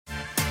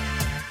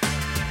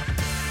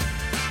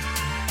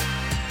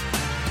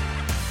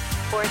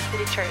Forest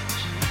City Church.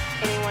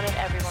 Anyone and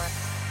everyone.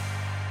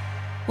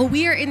 Well,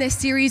 we are in this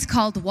series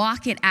called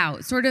Walk It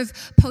Out. Sort of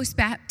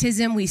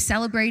post-baptism, we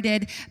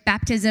celebrated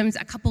baptisms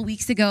a couple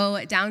weeks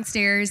ago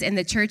downstairs in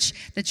the church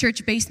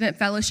basement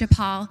fellowship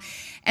hall.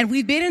 And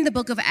we've been in the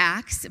book of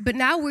Acts, but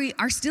now we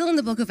are still in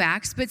the book of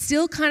Acts, but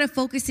still kind of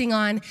focusing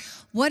on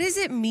what does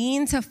it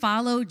mean to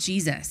follow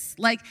Jesus?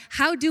 Like,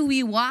 how do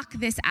we walk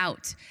this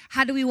out?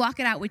 How do we walk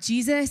it out with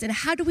Jesus? And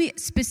how do we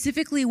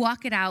specifically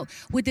walk it out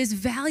with this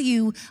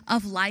value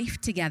of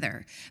life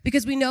together?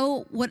 Because we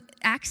know what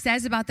Acts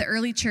says about the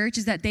early church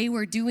is that they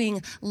were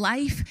doing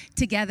life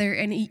together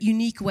in a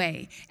unique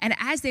way. And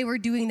as they were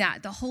doing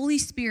that, the Holy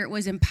Spirit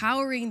was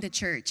empowering the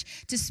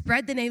church to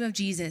spread the name of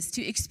Jesus,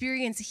 to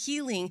experience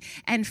healing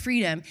and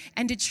freedom,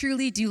 and to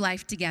truly do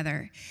life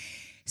together.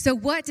 So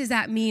what does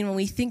that mean when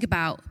we think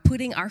about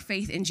putting our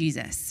faith in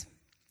Jesus?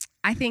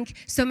 I think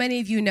so many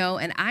of you know,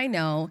 and I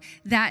know,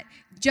 that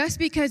just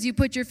because you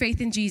put your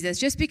faith in Jesus,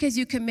 just because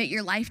you commit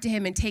your life to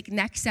him and take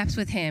next steps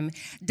with him,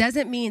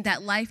 doesn't mean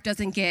that life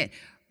doesn't get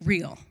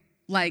real,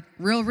 like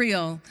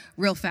real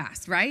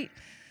fast, right?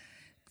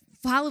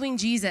 Following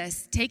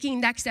Jesus,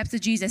 taking next steps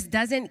with Jesus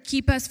doesn't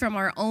keep us from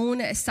our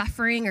own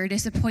suffering or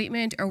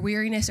disappointment or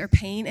weariness or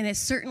pain, and it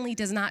certainly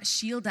does not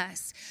shield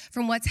us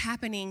from what's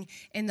happening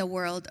in the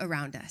world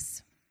around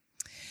us.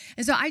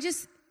 And so I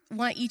just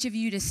want each of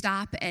you to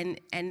stop and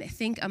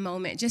think a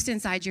moment just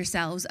inside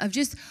yourselves of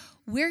just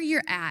where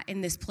you're at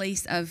in this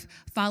place of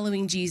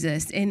following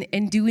Jesus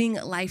and doing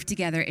life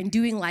together and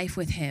doing life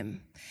with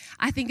him.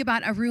 I think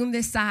about a room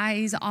this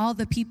size, all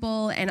the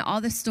people and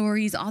all the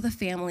stories, all the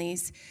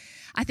families.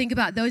 I think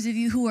about those of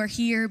you who are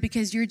here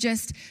because you're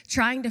just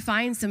trying to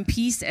find some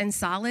peace and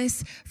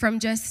solace from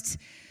just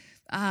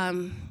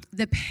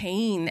the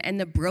pain and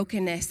the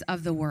brokenness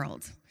of the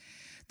world.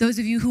 Those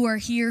of you who are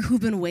here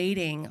who've been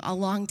waiting a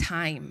long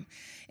time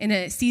in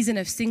a season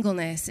of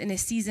singleness, in a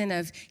season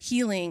of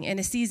healing, in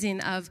a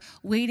season of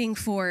waiting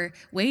for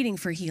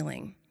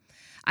healing.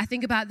 I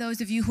think about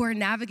those of you who are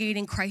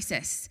navigating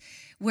crisis,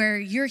 where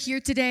you're here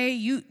today,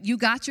 you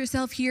got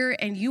yourself here,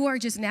 and you are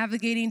just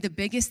navigating the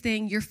biggest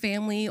thing your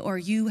family or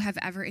you have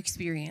ever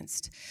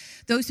experienced.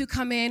 Those who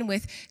come in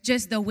with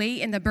just the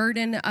weight and the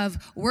burden of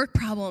work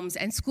problems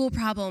and school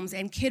problems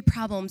and kid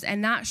problems and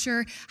not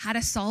sure how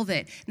to solve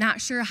it,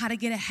 not sure how to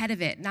get ahead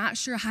of it, not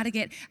sure how to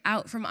get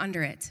out from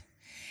under it.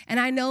 And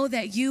I know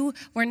that you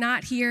were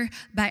not here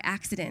by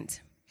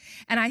accident.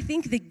 And I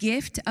think the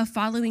gift of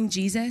following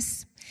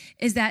Jesus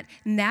is that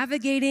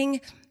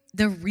navigating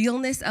the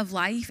realness of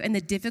life and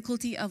the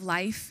difficulty of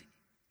life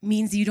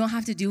means you don't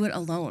have to do it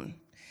alone.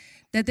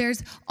 That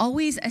there's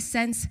always a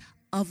sense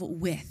of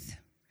with.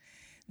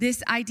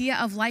 This idea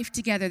of life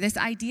together, this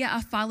idea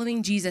of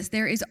following Jesus,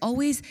 there is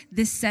always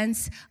this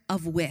sense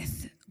of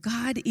with.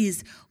 God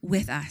is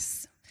with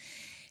us.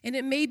 And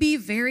it may be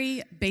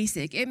very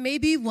basic. It may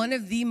be one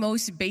of the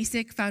most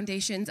basic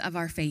foundations of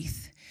our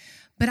faith.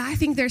 But I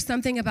think there's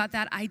something about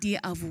that idea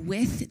of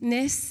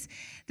withness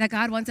that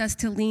God wants us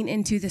to lean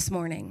into this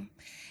morning.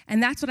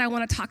 And that's what I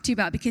want to talk to you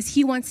about, because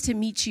he wants to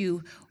meet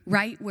you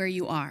right where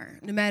you are.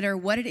 No matter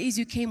what it is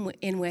you came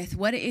in with,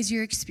 what it is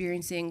you're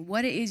experiencing,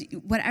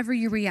 whatever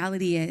your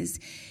reality is,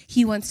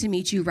 he wants to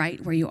meet you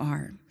right where you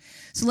are.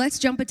 So let's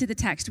jump into the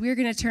text. We're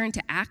going to turn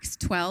to Acts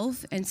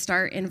 12 and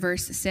start in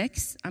verse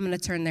 6. I'm going to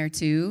turn there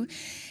too.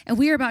 And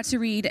we are about to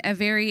read a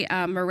very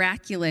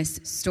miraculous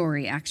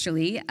story,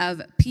 actually,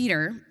 of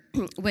Peter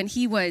when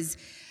he was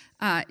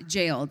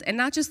jailed. And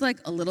not just like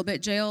a little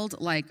bit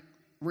jailed, like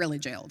really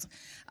jailed.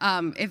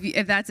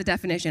 If that's a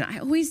definition. I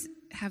always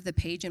have the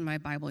page in my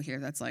Bible here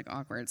that's like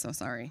awkward, so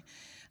sorry.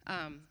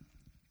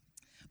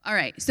 All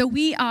right,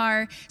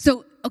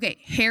 okay,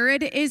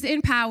 Herod is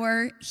in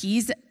power.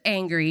 He's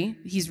angry.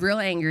 He's real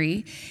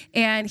angry.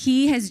 And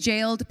he has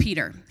jailed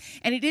Peter.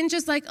 And he didn't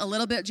just like a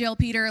little bit jail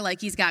Peter,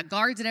 like he's got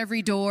guards at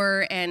every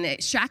door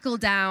and shackled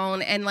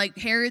down, and like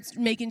Herod's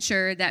making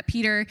sure that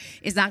Peter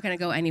is not going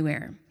to go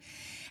anywhere.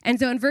 And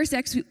so in verse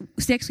 6,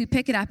 we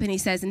pick it up, and he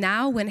says,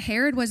 "Now when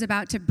Herod was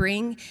about to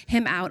bring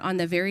him out on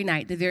the very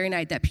night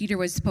that Peter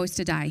was supposed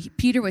to die,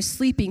 Peter was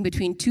sleeping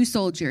between two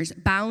soldiers,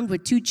 bound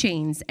with two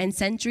chains, and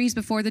sentries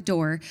before the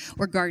door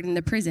were guarding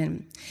the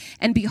prison.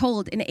 And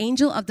behold, an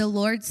angel of the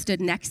Lord stood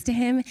next to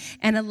him,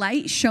 and a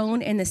light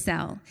shone in the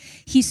cell.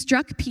 He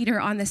struck Peter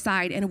on the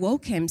side and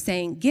woke him,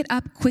 saying, 'Get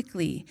up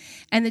quickly.'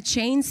 And the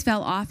chains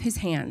fell off his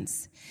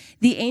hands.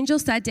 The angel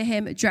said to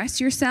him,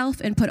 'Dress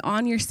yourself and put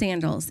on your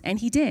sandals.' And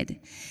he did.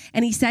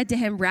 And he said to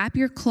him, 'Wrap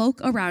your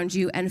cloak around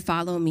you and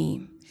follow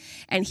me.'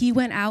 And he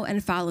went out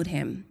and followed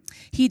him.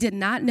 He did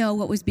not know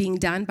what was being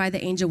done by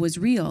the angel was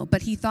real,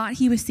 but he thought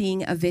he was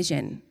seeing a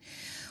vision.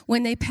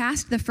 When they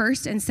passed the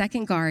first and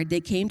second guard,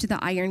 they came to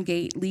the iron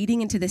gate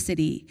leading into the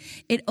city.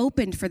 It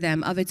opened for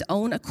them of its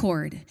own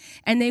accord,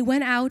 and they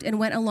went out and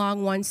went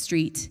along one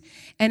street.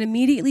 And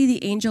immediately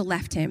the angel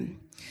left him.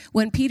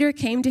 When Peter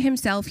came to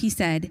himself, he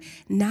said,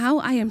 'Now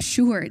I am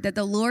sure that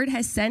the Lord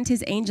has sent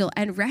his angel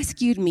and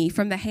rescued me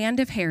from the hand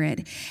of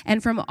Herod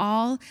and from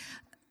all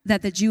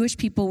that the Jewish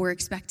people were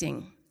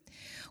expecting.'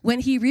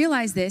 When he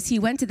realized this, he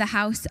went to the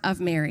house of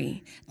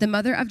Mary, the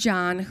mother of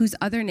John, whose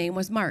other name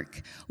was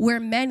Mark, where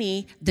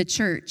many, the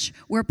church,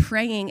 were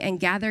praying and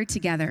gathered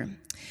together.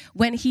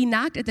 When he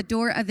knocked at the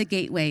door of the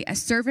gateway, a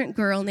servant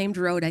girl named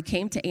Rhoda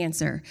came to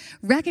answer.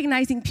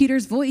 Recognizing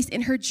Peter's voice,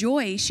 in her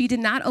joy, she did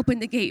not open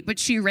the gate, but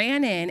she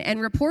ran in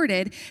and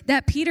reported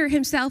that Peter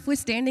himself was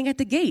standing at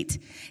the gate.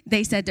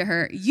 They said to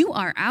her, "You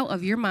are out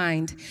of your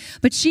mind."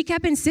 But she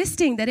kept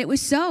insisting that it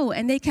was so,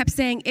 and they kept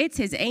saying, "It's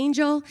his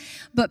angel."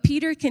 But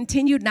Peter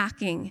continued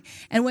knocking,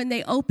 and when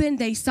they opened,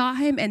 they saw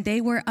him, and they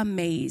were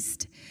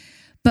amazed.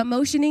 But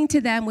motioning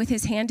to them with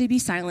his hand to be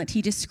silent,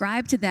 he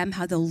described to them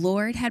how the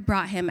Lord had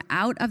brought him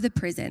out of the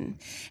prison.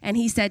 And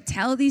he said,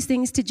 "Tell these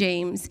things to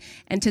James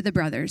and to the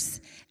brothers."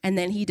 And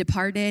then he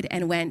departed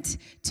and went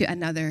to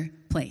another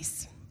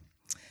place.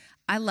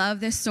 I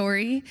love this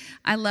story.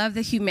 I love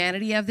the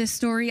humanity of this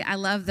story. I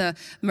love the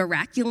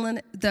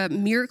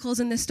miracles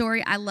in this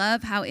story. I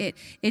love how it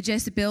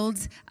just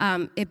builds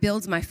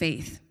my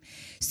faith.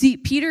 See,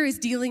 Peter is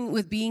dealing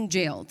with being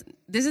jailed.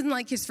 This isn't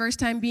like his first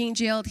time being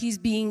jailed. He's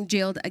being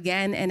jailed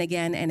again and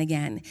again and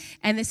again.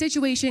 And the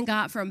situation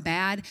got from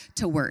bad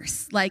to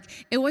worse. Like,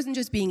 it wasn't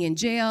just being in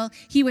jail.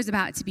 He was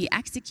about to be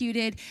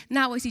executed.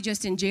 Not was he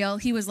just in jail.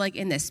 He was like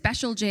in this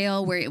special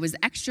jail where it was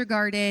extra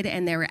guarded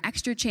and there were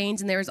extra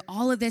chains and there was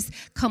all of this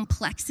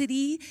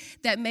complexity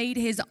that made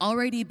his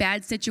already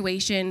bad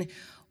situation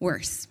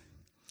worse.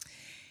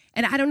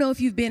 And I don't know if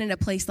you've been in a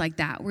place like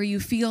that where you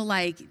feel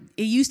like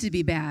it used to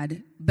be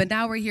bad, but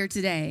now we're here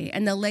today.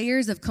 And the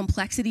layers of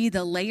complexity,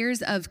 the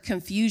layers of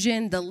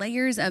confusion, the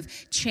layers of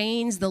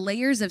chains, the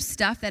layers of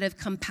stuff that have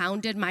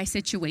compounded my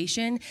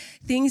situation,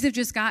 things have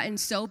just gotten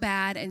so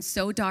bad and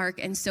so dark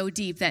and so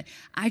deep that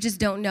I just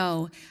don't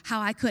know how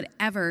I could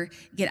ever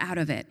get out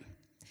of it.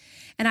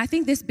 And I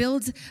think this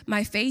builds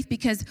my faith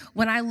because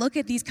when I look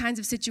at these kinds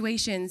of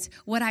situations,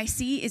 what I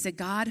see is a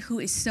God who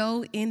is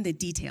so in the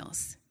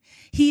details.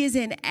 He is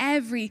in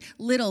every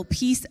little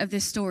piece of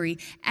this story,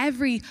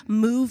 every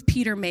move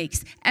Peter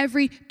makes,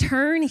 every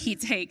turn he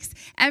takes,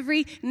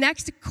 every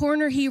next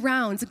corner he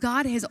rounds.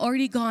 God has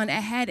already gone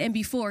ahead and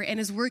before and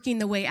is working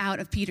the way out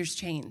of Peter's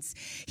chains.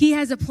 He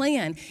has a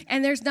plan,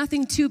 and there's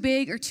nothing too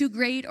big or too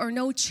great or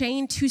no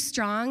chain too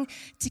strong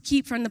to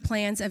keep from the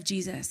plans of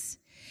Jesus.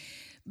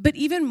 But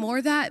even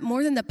more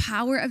than the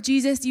power of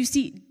Jesus, you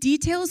see,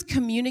 details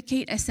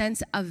communicate a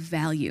sense of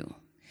value.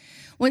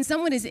 When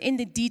someone is in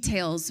the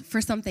details for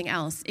something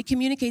else, it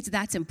communicates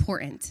that's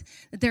important,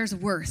 that there's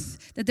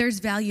worth, that there's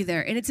value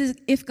there. And it's as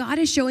if God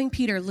is showing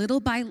Peter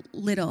little by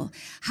little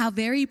how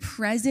very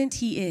present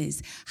he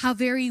is, how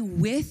very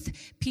with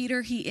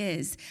Peter he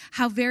is,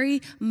 how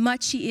very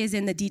much he is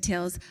in the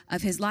details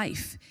of his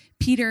life.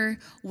 Peter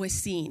was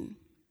seen.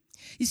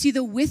 You see,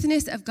 the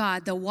witness of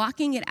God, the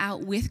walking it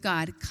out with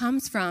God,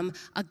 comes from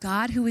a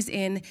God who is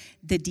in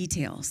the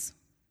details.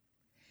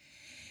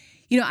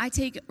 You know, I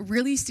take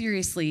really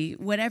seriously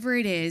whatever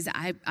it is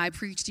I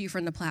preach to you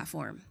from the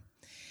platform.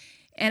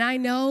 And I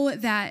know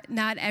that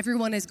not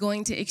everyone is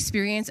going to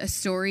experience a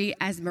story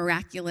as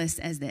miraculous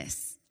as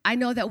this. I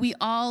know that we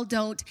all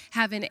don't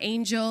have an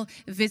angel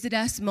visit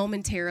us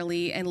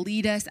momentarily and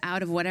lead us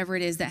out of whatever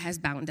it is that has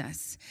bound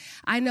us.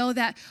 I know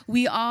that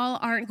we all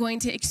aren't going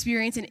to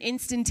experience an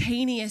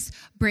instantaneous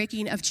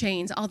breaking of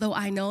chains, although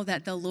I know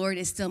that the Lord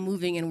is still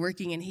moving and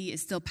working and he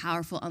is still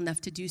powerful enough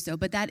to do so.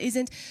 But that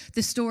isn't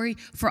the story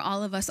for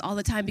all of us all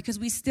the time because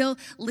we still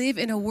live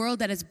in a world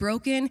that is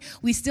broken.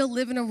 We still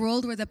live in a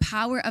world where the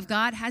power of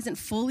God hasn't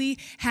fully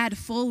had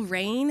full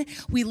reign.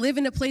 We live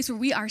in a place where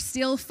we are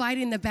still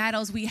fighting the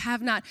battles we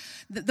have not.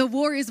 The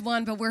war is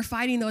won, but we're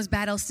fighting those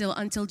battles still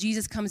until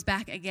Jesus comes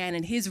back again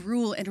and his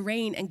rule and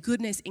reign and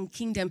goodness and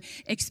kingdom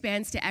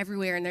expands to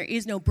everywhere and there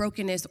is no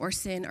brokenness or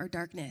sin or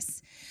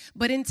darkness.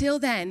 But until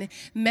then,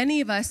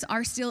 many of us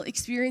are still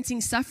experiencing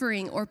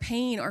suffering or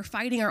pain or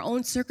fighting our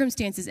own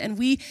circumstances, and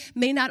we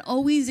may not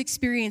always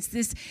experience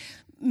this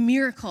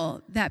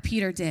miracle that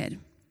Peter did.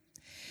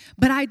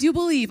 But I do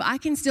believe I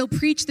can still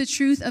preach the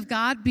truth of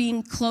God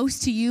being close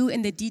to you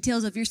in the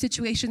details of your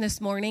situation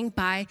this morning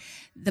by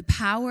the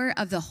power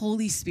of the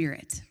Holy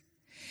Spirit.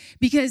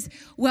 Because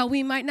while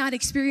we might not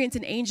experience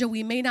an angel,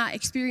 we may not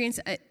experience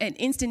an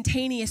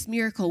instantaneous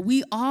miracle,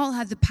 we all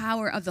have the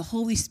power of the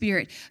Holy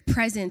Spirit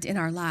present in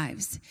our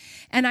lives.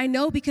 And I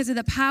know because of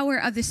the power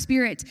of the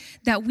Spirit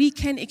that we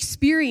can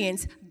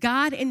experience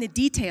God in the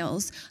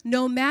details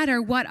no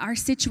matter what our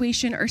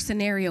situation or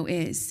scenario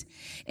is.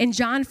 In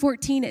John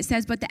 14, it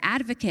says, "But the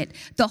advocate,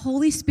 the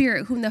Holy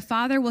Spirit, whom the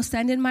Father will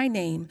send in my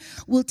name,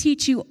 will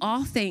teach you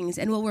all things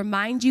and will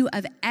remind you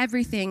of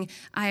everything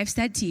I have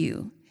said to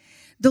you."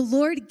 The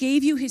Lord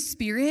gave you his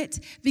Spirit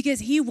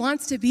because he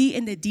wants to be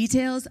in the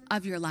details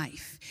of your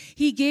life.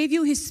 He gave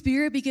you his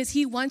Spirit because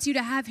he wants you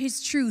to have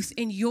his truth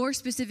in your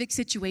specific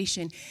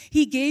situation.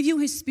 He gave you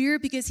his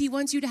Spirit because he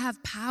wants you to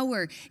have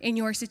power in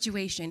your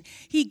situation.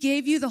 He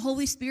gave you the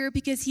Holy Spirit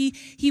because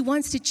he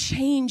wants to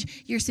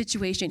change your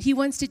situation. He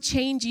wants to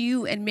change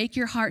you and make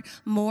your heart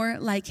more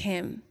like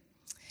him.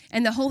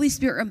 And the Holy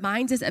Spirit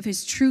reminds us of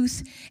his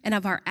truth and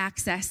of our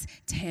access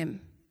to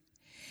him.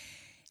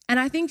 And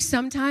I think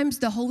sometimes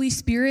the Holy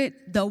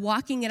Spirit, the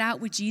walking it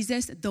out with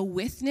Jesus, the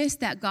witness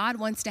that God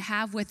wants to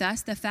have with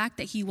us, the fact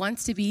that he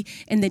wants to be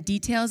in the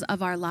details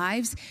of our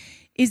lives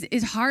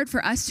is hard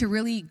for us to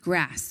really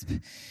grasp,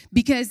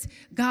 because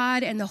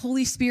God and the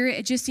Holy Spirit,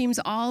 it just seems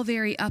all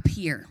very up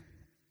here.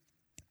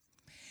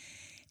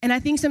 And I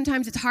think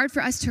sometimes it's hard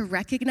for us to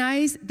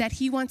recognize that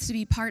he wants to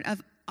be part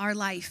of our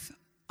life,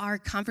 our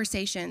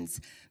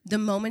conversations, the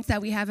moments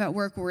that we have at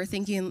work where we're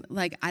thinking,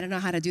 like, I don't know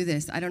how to do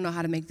this. I don't know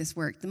how to make this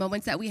work. The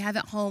moments that we have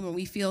at home when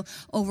we feel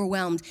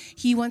overwhelmed.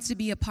 He wants to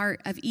be a part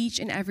of each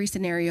and every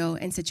scenario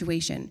and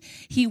situation.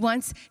 He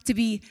wants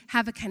to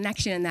have a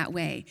connection in that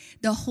way.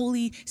 The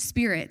Holy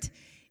Spirit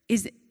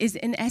is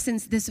in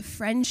essence this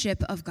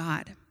friendship of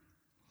God.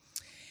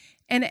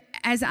 And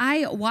as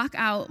I walk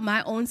out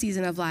my own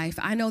season of life,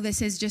 I know this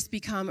has just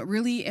become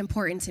really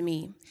important to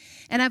me.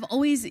 And I've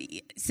always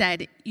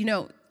said,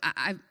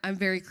 I'm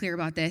very clear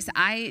about this.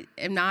 I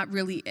am not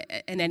really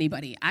an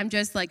anybody. I'm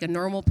just like a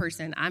normal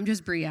person. I'm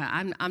just Breah.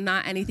 I'm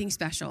not anything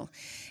special.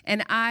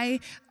 And I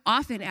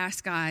often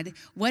ask God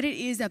what it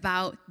is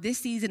about this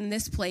season and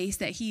this place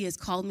that he has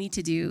called me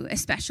to do,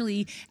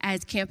 especially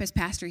as campus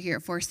pastor here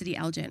at Forest City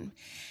Elgin.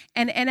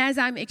 And as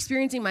I'm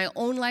experiencing my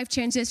own life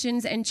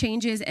transitions and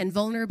changes and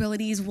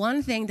vulnerabilities,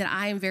 one thing that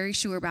I am very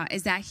sure about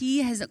is that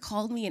he has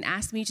called me and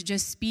asked me to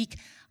just speak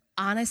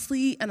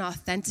honestly and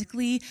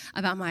authentically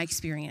about my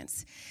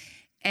experience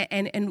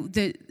and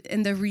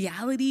the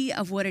reality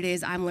of what it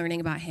is I'm learning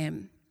about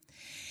him.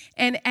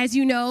 And as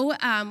you know,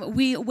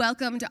 we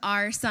welcomed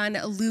our son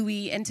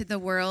Louis into the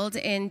world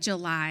in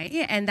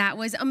July, and that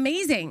was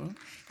amazing.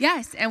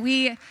 Yes, and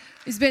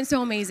it's been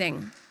so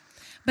amazing.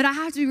 But I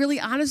have to be really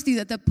honest with you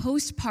that the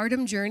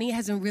postpartum journey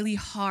has been really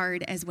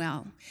hard as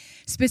well.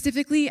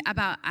 Specifically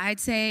about, I'd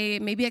say,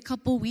 maybe a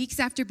couple weeks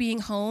after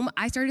being home,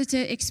 I started to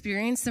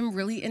experience some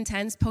really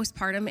intense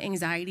postpartum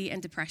anxiety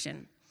and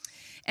depression.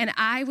 And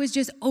I was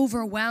just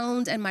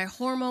overwhelmed, and my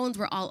hormones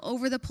were all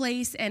over the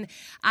place, and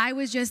I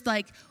was just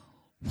like,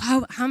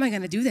 wow, how am I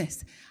going to do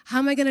this? How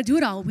am I going to do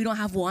it all? We don't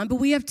have one, but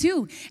we have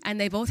two, and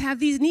they both have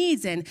these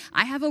needs, and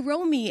I have a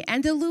Romy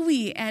and a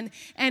Louie, and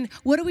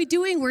what are we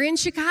doing? We're in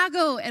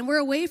Chicago, and we're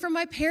away from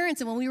my parents,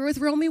 and when we were with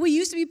Romy, we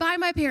used to be by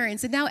my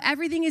parents, and now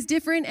everything is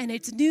different, and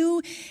it's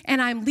new,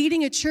 and I'm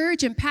leading a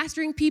church and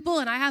pastoring people,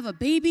 and I have a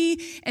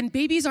baby, and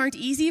babies aren't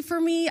easy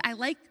for me. I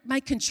like my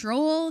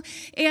control,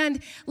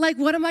 and like,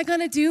 what am I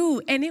going to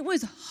do? And it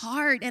was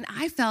hard, and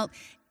I felt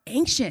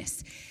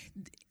anxious.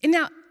 And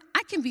now,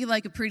 I can be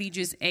like a pretty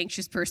just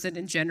anxious person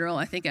in general.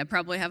 I think I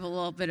probably have a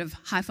little bit of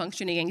high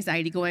functioning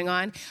anxiety going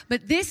on.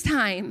 But this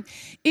time,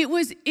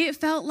 it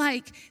felt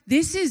like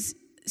this is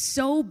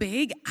so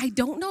big, I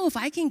don't know if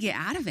I can get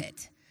out of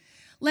it.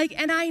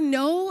 And I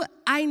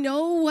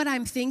know what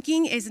I'm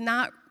thinking is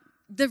not,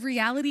 the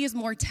reality is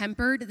more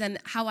tempered than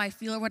how I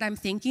feel or what I'm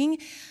thinking.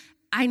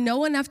 I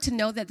know enough to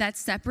know that that's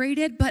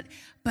separated, but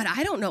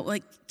I don't know,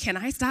 can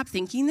I stop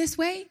thinking this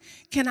way?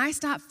 Can I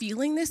stop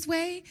feeling this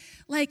way?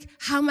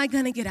 How am I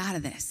going to get out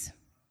of this?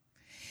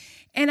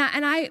 And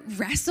I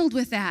wrestled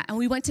with that, and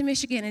we went to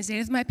Michigan and stayed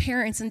with my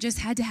parents and just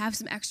had to have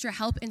some extra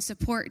help and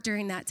support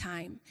during that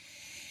time.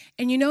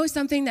 And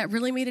something that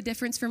really made a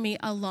difference for me,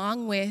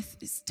 along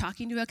with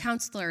talking to a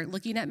counselor,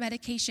 looking at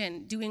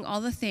medication, doing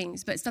all the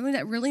things, but something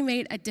that really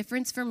made a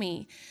difference for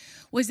me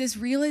was this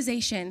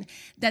realization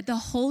that the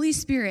Holy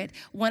Spirit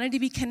wanted to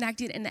be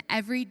connected in the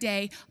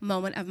everyday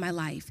moment of my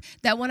life.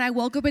 That when I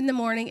woke up in the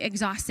morning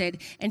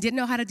exhausted and didn't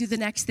know how to do the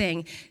next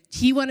thing,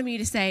 he wanted me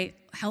to say,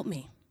 help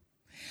me.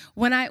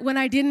 When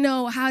I didn't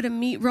know how to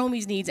meet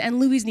Romy's needs and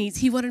Louie's needs,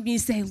 he wanted me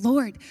to say,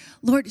 Lord,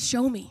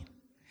 show me.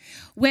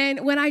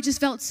 When I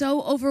just felt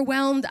so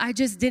overwhelmed, I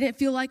just didn't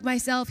feel like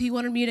myself, he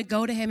wanted me to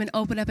go to him and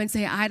open up and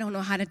say, I don't know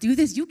how to do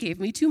this. You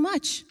gave me too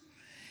much.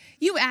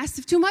 You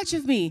asked too much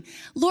of me.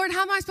 Lord,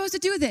 how am I supposed to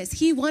do this?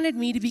 He wanted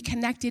me to be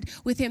connected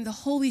with him. The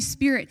Holy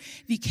Spirit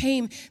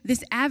became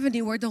this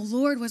avenue where the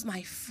Lord was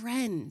my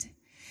friend.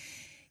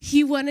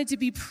 He wanted to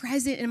be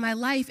present in my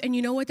life. And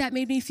you know what that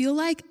made me feel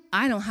like?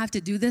 I don't have to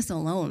do this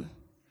alone.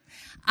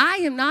 I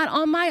am not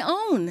on my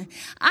own.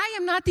 I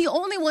am not the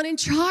only one in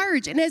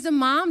charge. And as a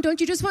mom, don't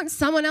you just want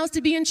someone else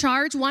to be in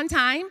charge one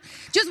time?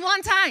 Just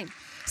one time.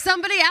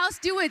 Somebody else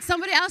do it.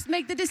 Somebody else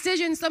make the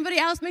decision. Somebody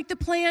else make the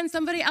plan.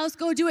 Somebody else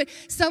go do it.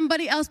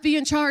 Somebody else be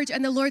in charge.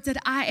 And the Lord said,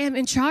 I am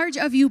in charge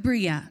of you,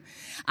 Breah.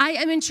 I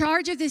am in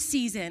charge of this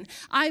season.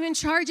 I'm in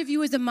charge of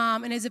you as a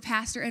mom and as a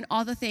pastor and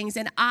all the things.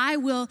 And I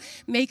will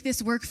make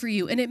this work for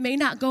you. And it may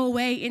not go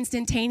away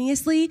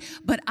instantaneously,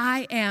 but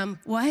I am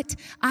what?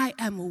 I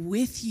am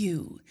with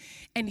you.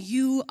 And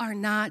you are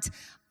not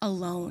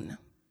alone.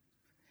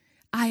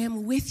 I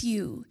am with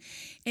you.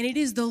 And it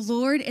is the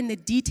Lord in the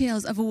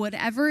details of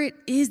whatever it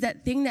is,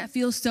 that thing that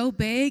feels so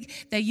big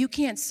that you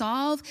can't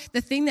solve,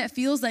 the thing that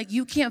feels like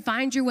you can't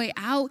find your way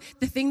out,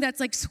 the thing that's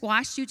like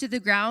squashed you to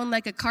the ground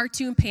like a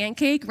cartoon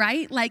pancake,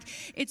 right? Like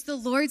it's the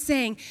Lord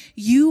saying,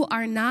 you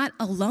are not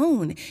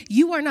alone.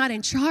 You are not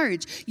in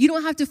charge. You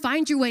don't have to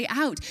find your way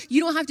out. You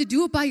don't have to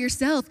do it by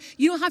yourself.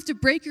 You don't have to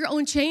break your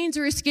own chains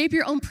or escape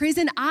your own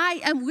prison.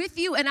 I am with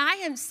you, and I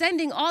am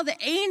sending all the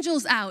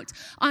angels out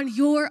on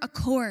your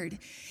accord.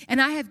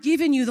 And I have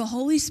given you the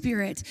Holy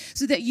Spirit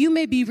so that you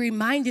may be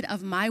reminded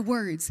of my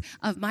words,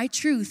 of my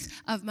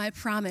truth, of my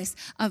promise,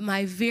 of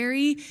my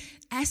very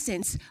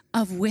essence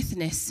of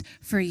witness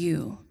for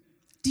you.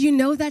 Do you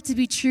know that to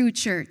be true,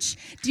 church?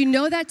 Do you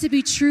know that to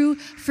be true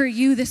for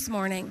you this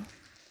morning?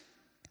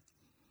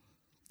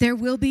 There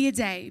will be a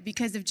day,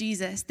 because of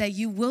Jesus, that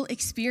you will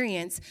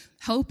experience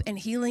hope and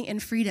healing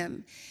and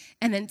freedom.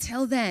 And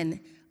until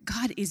then,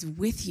 God is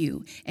with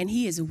you, and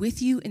he is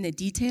with you in the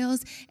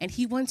details, and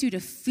he wants you to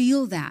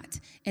feel that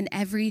in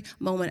every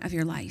moment of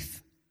your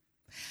life.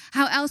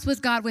 How else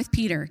was God with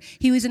Peter?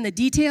 He was in the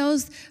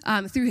details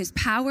through his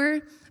power,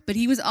 but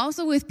he was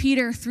also with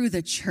Peter through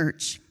the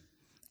church.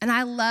 And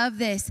I love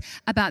this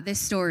about this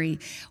story.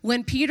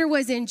 When Peter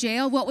was in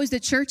jail, what was the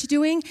church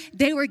doing?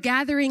 They were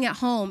gathering at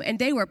home, and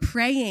they were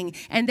praying,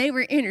 and they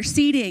were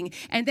interceding,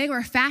 and they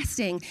were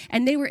fasting,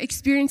 and they were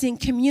experiencing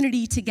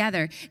community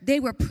together. They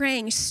were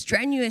praying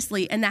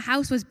strenuously, and the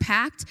house was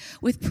packed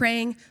with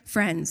praying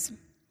friends.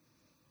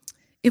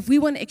 If we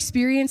want to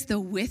experience the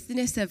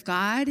witness of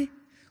God,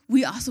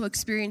 we also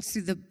experience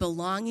through the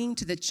belonging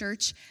to the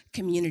church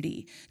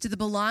community, to the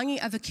belonging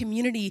of a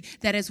community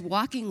that is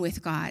walking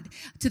with God,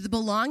 to the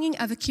belonging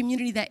of a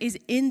community that is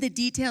in the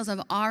details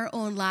of our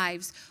own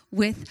lives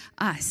with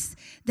us.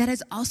 That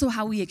is also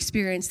how we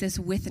experience this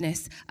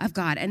witness of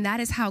God, and that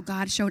is how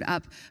God showed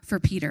up for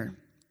Peter.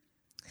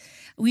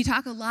 We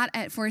talk a lot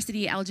at Forest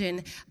City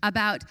Elgin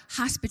about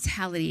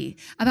hospitality,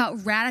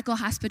 about radical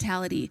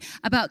hospitality,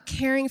 about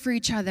caring for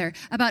each other,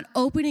 about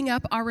opening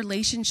up our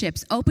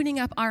relationships, opening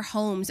up our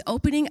homes,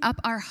 opening up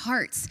our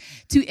hearts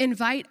to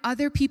invite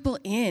other people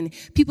in,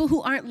 people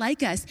who aren't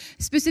like us,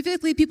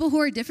 specifically people who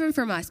are different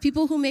from us,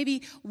 people who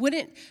maybe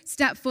wouldn't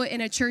step foot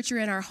in a church or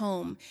in our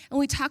home. And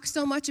we talk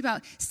so much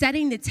about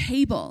setting the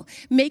table,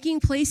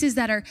 making places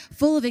that are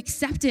full of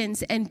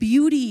acceptance and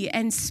beauty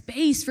and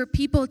space for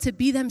people to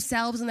be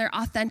themselves and their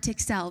authentic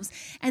selves.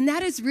 And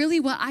that is really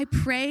what I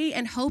pray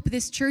and hope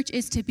this church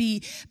is to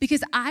be,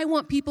 because I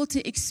want people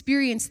to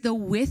experience the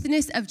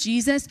witness of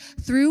Jesus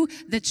through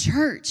the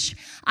church.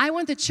 I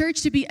want the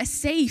church to be a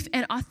safe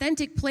and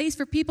authentic place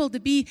for people to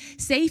be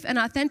safe and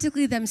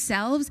authentically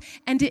themselves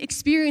and to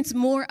experience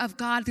more of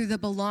God through the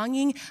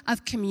belonging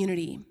of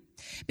community.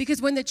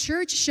 Because when the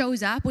church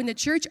shows up, when the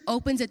church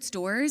opens its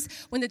doors,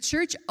 when the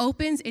church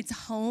opens its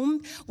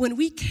home, when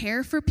we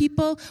care for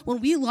people,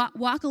 when we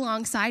walk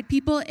alongside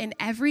people in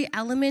every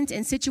element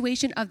and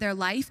situation of their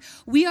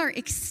life, we are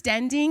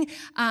extending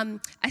a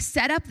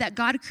setup that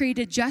God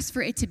created just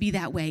for it to be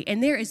that way.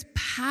 And there is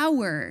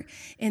power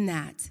in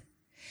that.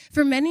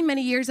 For many,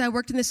 many years, I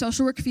worked in the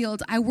social work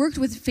field. I worked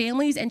with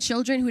families and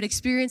children who had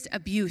experienced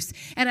abuse.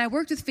 And I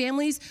worked with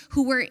families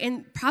who were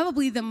in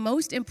probably the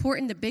most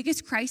important, the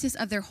biggest crisis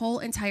of their whole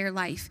entire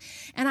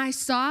life. And I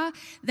saw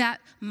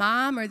that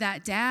mom or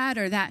that dad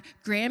or that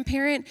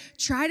grandparent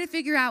try to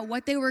figure out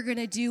what they were going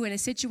to do in a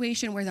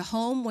situation where the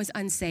home was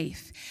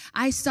unsafe.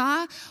 I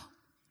saw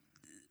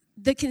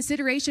the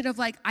consideration of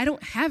like, I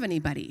don't have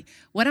anybody.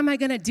 What am I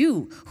going to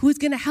do? Who's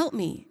going to help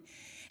me?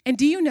 And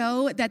do you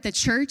know that the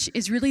church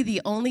is really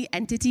the only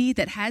entity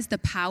that has the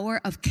power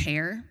of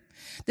care?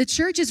 The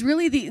church is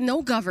really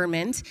no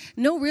government,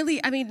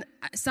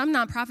 some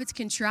nonprofits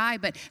can try,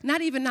 but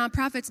not even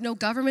nonprofits, no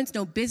governments,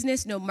 no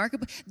business, no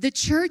market. The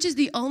church is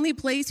the only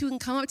place who can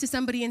come up to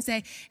somebody and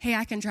say, hey,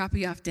 I can drop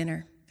you off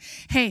dinner.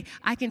 Hey,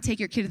 I can take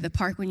your kid to the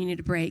park when you need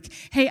a break.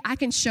 Hey, I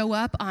can show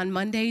up on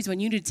Mondays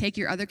when you need to take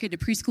your other kid to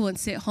preschool and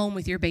sit home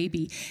with your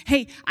baby.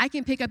 Hey, I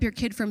can pick up your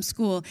kid from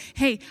school.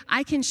 Hey,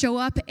 I can show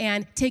up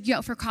and take you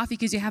out for coffee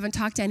because you haven't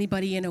talked to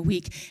anybody in a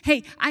week.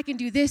 Hey, I can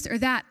do this or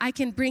that. I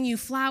can bring you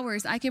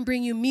flowers. I can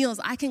bring you meals.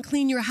 I can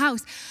clean your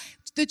house.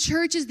 The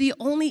church is the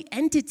only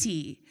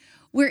entity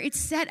where it's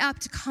set up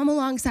to come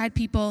alongside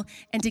people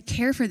and to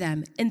care for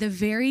them in the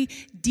very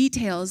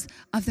details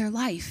of their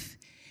life.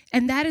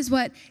 And that is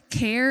what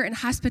care and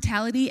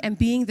hospitality and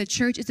being the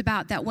church is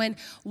about. That when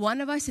one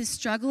of us is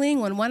struggling,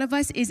 when one of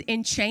us is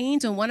in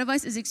chains, when one of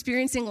us is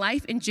experiencing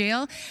life in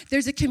jail,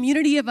 there's a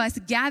community of us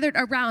gathered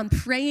around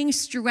praying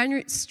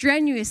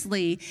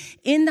strenuously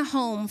in the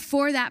home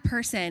for that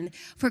person,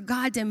 for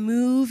God to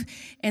move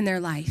in their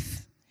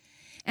life.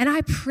 And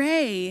I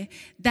pray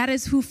that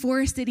is who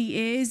Forest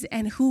City is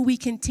and who we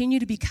continue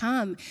to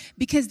become,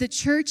 because the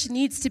church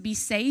needs to be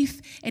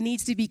safe. It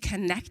needs to be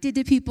connected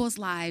to people's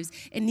lives.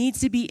 It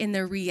needs to be in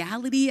the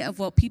reality of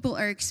what people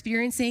are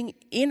experiencing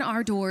in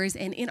our doors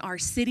and in our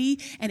city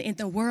and in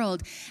the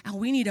world. And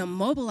we need to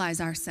mobilize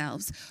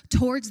ourselves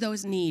towards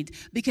those needs,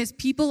 because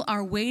people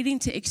are waiting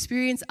to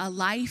experience a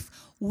life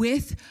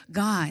with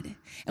God.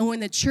 And when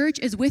the church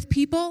is with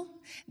people,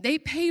 they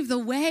pave the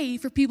way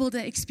for people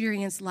to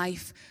experience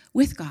life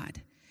with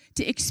God,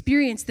 to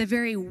experience the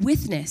very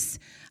witness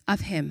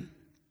of Him.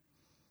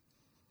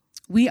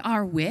 We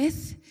are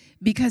with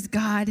because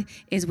God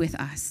is with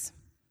us.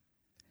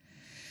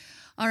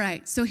 All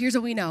right, so here's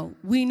what we know.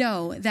 We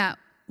know that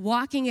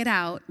walking it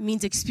out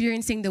means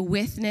experiencing the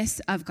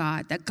witness of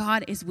God, that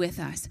God is with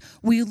us.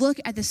 We look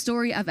at the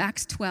story of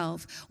Acts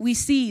 12. We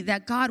see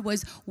that God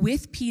was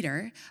with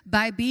Peter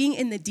by being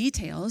in the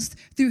details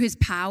through his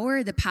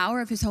power, the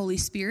power of his Holy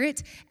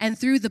Spirit, and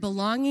through the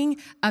belonging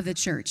of the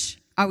church.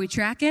 Are we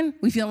tracking?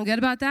 We feeling good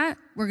about that?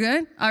 We're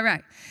good? All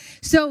right.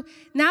 So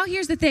now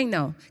here's the thing,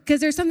 though, because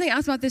there's something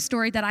else about this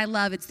story that I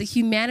love. It's the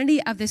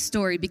humanity of this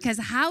story, because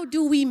how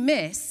do we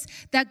miss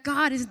that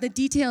God is in the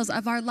details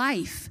of our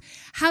life?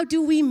 How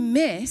do we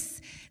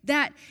miss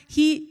that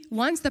He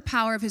wants the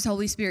power of His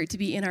Holy Spirit to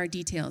be in our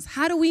details?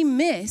 How do we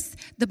miss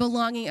the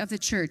belonging of the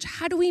church?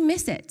 How do we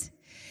miss it?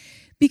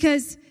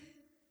 Because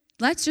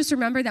let's just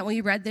remember that when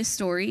we read this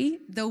story,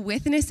 the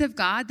witness of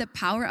God, the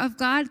power of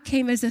God,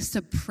 came as a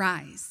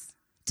surprise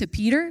to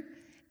Peter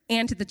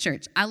and to the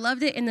church. I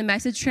loved it in the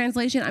Message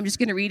translation. I'm just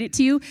going to read it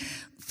to you.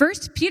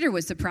 First, Peter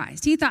was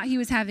surprised. He thought he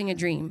was having a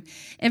dream.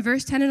 In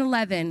verse 10 and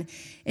 11,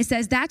 it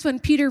says, that's when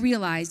Peter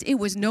realized it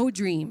was no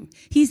dream.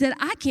 He said,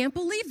 I can't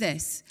believe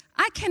this.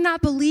 I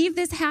cannot believe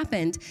this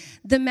happened.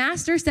 The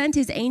master sent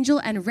his angel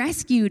and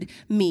rescued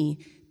me.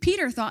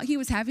 Peter thought he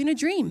was having a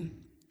dream.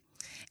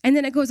 And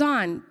then it goes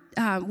on.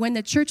 When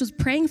the church was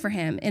praying for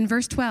him, in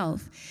verse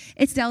 12,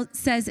 it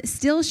says,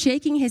 still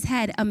shaking his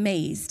head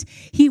amazed,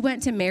 he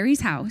went to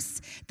Mary's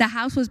house. The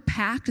house was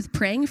packed with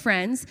praying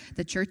friends,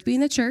 the church being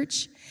the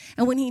church.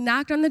 And when he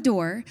knocked on the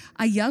door,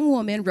 a young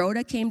woman,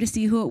 Rhoda, came to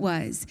see who it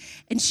was.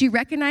 And she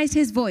recognized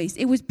his voice.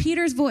 It was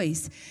Peter's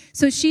voice.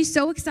 So she's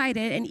so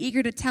excited and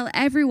eager to tell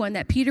everyone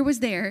that Peter was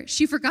there,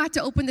 she forgot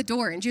to open the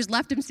door and just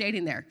left him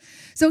standing there.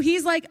 So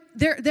he's like,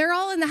 they're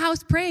all in the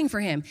house praying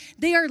for him.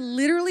 They are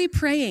literally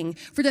praying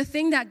for the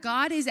thing that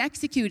God is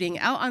executing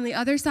out on the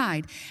other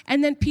side.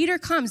 And then Peter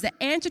comes, the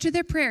answer to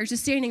their prayers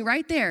is standing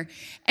right there.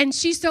 And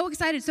she's so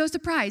excited, so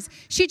surprised,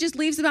 she just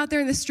leaves him out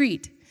there in the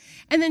street.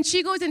 And then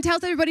she goes and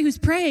tells everybody who's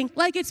praying,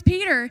 like it's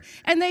Peter.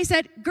 And they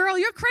said, girl,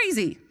 you're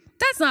crazy.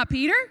 That's not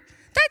Peter.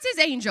 That's his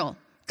angel.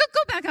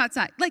 Go back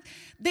outside. Like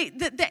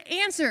the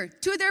answer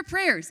to their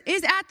prayers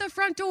is at the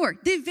front door,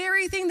 the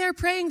very thing they're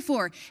praying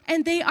for.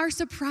 And they are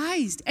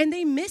surprised and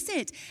they miss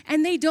it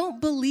and they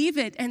don't believe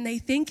it and they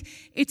think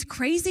it's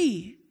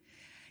crazy.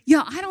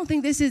 Yeah, I don't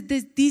think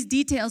these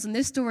details in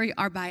this story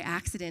are by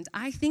accident.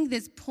 I think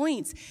this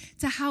points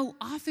to how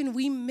often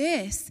we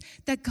miss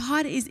that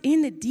God is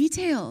in the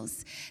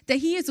details, that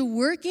He is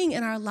working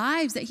in our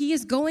lives, that He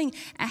is going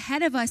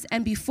ahead of us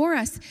and before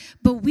us,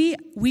 but we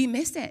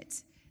miss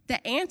it.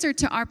 The answer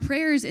to our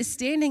prayers is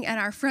standing at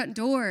our front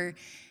door,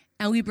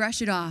 and we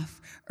brush it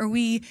off, or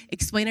we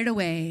explain it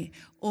away,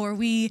 or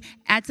we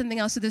add something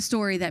else to the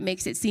story that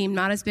makes it seem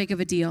not as big of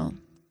a deal.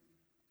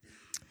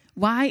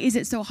 Why is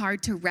it so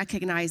hard to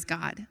recognize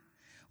God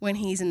when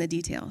He's in the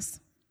details?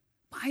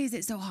 Why is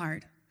it so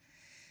hard?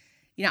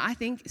 You know, I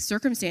think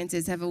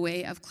circumstances have a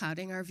way of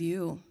clouding our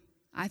view.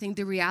 I think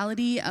the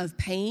reality of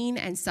pain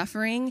and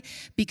suffering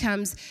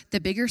becomes the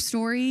bigger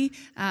story,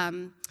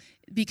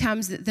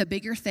 becomes the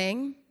bigger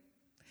thing.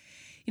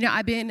 You know,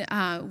 I've been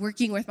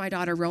working with my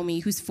daughter, Romy,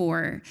 who's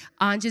 4,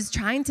 on just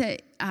trying to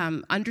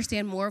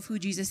understand more of who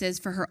Jesus is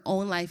for her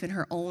own life and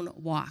her own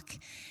walk.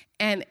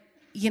 And,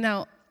 you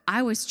know,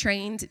 I was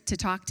trained to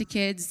talk to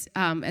kids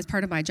as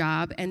part of my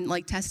job and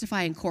like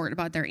testify in court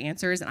about their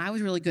answers, and I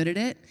was really good at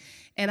it.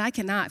 And I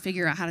cannot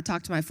figure out how to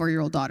talk to my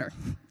 4-year-old daughter,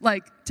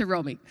 like to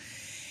Romy,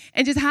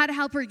 and just how to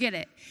help her get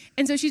it.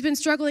 And so she's been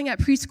struggling at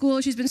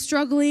preschool. She's been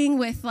struggling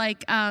with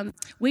like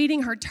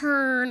waiting her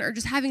turn or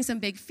just having some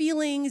big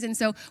feelings. And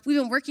so we've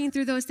been working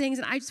through those things.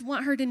 And I just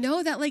want her to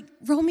know that like,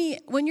 Romy,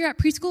 when you're at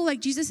preschool,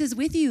 like Jesus is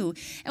with you.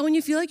 And when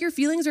you feel like your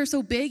feelings are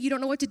so big, you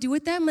don't know what to do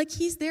with them, like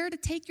He's there to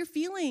take your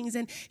feelings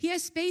and He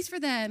has space for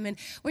them. And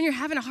when you're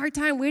having a hard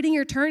time waiting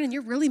your turn and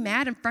you're really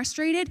mad and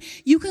frustrated,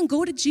 you can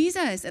go to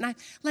Jesus. And I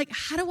like,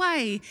 how do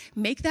I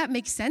make that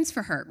make sense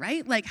for her,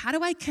 right? Like, how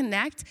do I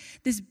connect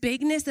this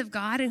bigness of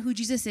God and who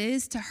Jesus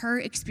is to her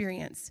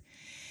experience?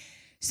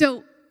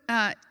 So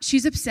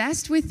she's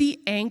obsessed with the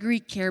angry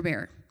Care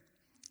Bear.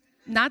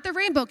 Not the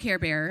rainbow Care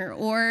Bear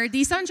or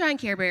the sunshine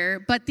Care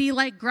Bear, but the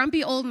like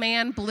grumpy old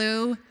man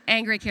blue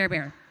angry Care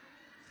Bear.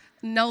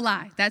 No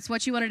lie. That's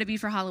what she wanted to be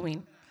for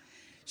Halloween.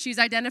 She's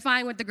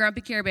identifying with the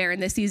grumpy Care Bear in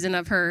this season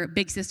of her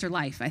big sister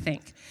life, I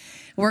think.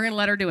 We're going to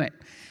let her do it.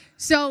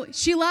 So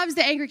she loves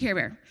the angry Care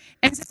Bear.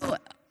 And so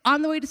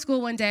on the way to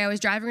school one day, I was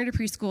driving her to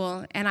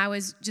preschool, and I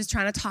was just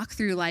trying to talk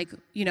through,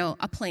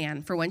 a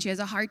plan for when she has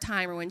a hard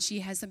time or when she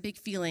has some big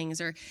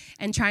feelings,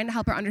 and trying to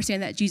help her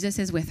understand that Jesus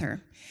is with her.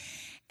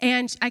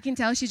 And I can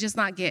tell she's just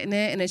not getting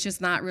it, and it's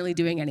just not really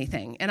doing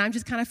anything. And I'm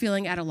just kind of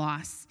feeling at a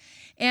loss.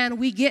 And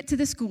we get to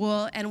the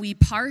school, and we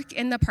park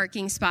in the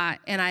parking spot,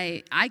 and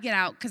I get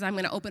out because I'm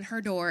going to open her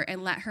door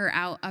and let her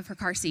out of her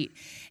car seat.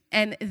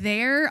 And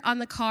there on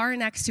the car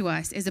next to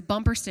us is a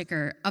bumper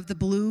sticker of the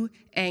blue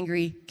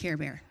angry Care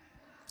Bear.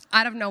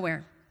 Out of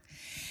nowhere.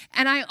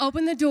 And I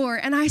opened the door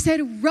and I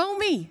said,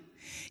 Romy,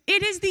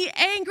 it is the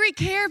angry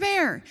Care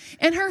Bear.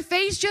 And her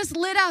face just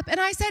lit up. And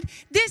I said,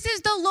 this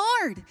is the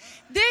Lord.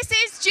 This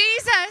is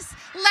Jesus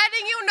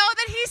letting you know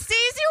that he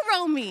sees you,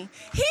 Romy.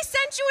 He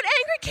sent you an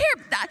angry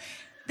Care Bear.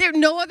 There are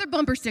no other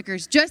bumper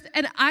stickers.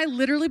 And I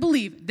literally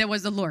believe there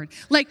was the Lord.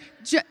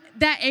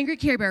 That angry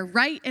Care Bear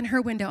right in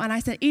her window. And I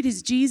said, it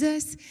is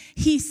Jesus.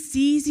 He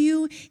sees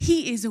you.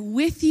 He is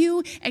with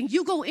you. And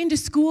you go into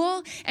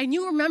school and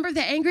you remember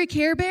the angry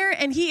Care Bear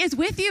and he is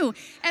with you.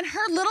 And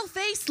her little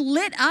face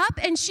lit up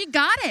and she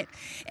got it.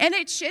 And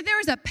there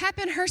was a pep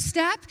in her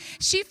step.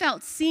 She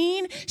felt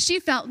seen. She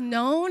felt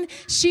known.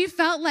 She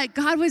felt like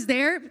God was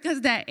there because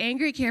of that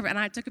angry Care Bear. And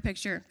I took a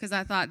picture because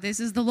I thought, this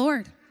is the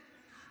Lord.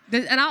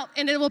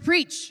 And it will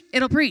preach.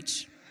 It'll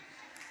preach.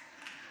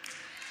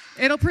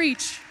 It'll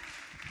preach.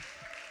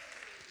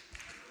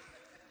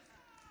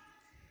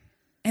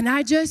 And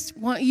I just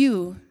want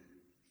you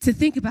to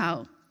think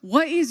about,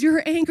 what is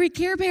your angry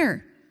Care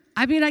Bear?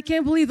 I mean, I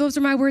can't believe those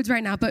are my words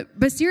right now, but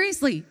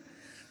seriously,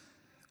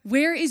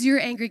 where is your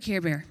angry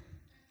Care Bear?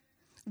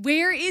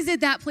 Where is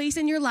it, that place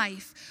in your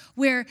life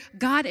where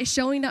God is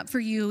showing up for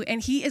you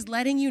and he is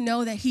letting you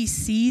know that he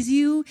sees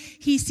you?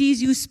 He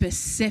sees you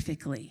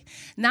specifically.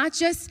 Not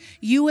just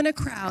you in a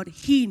crowd.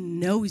 He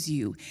knows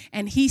you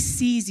and he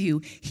sees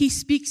you. He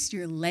speaks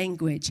your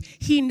language.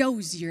 He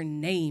knows your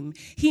name.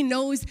 He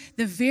knows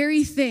the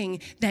very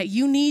thing that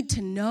you need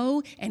to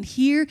know and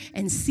hear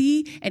and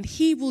see, and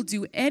he will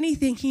do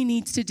anything he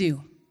needs to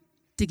do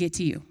to get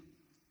to you.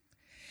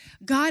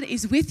 God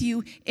is with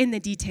you in the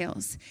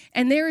details.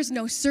 And there is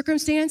no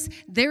circumstance,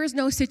 there is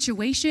no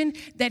situation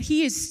that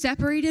he is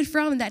separated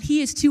from, that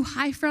he is too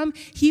high from.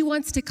 He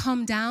wants to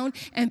come down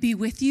and be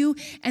with you.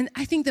 And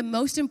I think the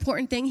most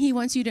important thing he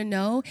wants you to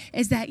know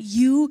is that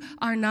you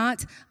are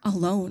not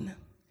alone.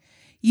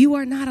 You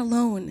are not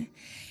alone.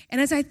 And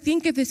as I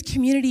think of this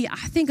community,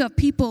 I think of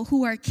people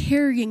who are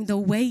carrying the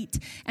weight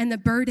and the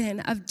burden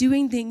of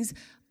doing things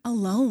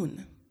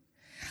alone.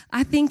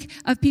 I think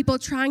of people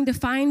trying to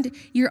find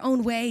your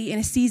own way in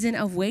a season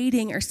of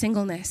waiting or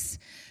singleness,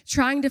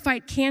 trying to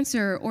fight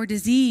cancer or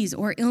disease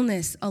or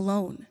illness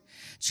alone,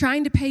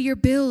 trying to pay your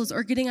bills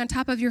or getting on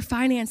top of your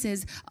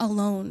finances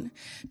alone,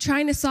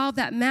 trying to solve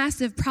that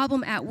massive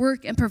problem at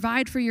work and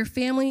provide for your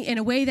family in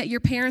a way that your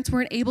parents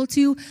weren't able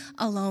to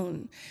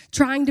alone,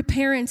 trying to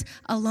parent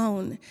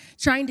alone,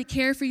 trying to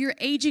care for your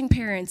aging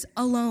parents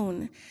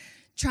alone,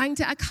 trying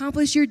to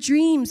accomplish your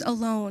dreams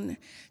alone,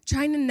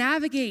 trying to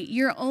navigate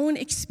your own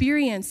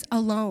experience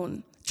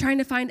alone, trying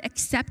to find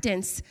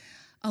acceptance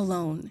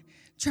alone,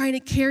 trying to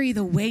carry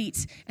the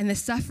weight and the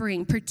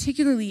suffering,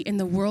 particularly in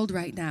the world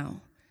right now,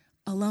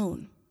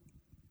 alone.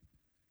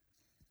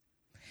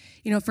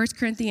 1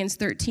 Corinthians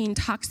 13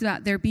 talks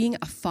about there being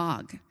a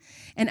fog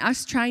and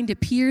us trying to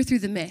peer through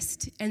the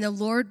mist and the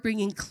Lord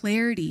bringing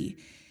clarity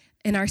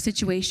in our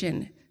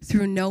situation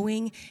through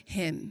knowing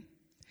him.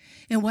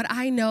 And what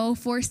I know,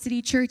 Forest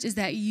City Church, is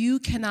that you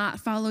cannot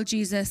follow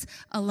Jesus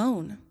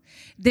alone.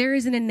 There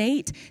is an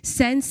innate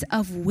sense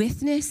of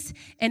witness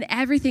in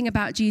everything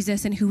about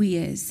Jesus and who he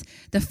is.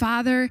 The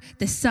Father,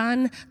 the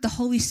Son, the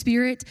Holy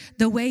Spirit,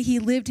 the way he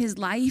lived his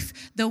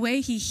life, the way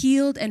he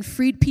healed and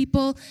freed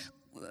people,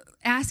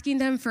 asking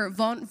them for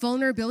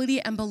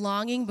vulnerability and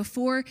belonging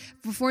before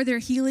their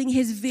healing.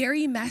 His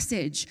very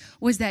message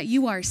was that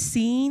you are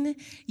seen,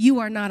 you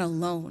are not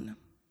alone.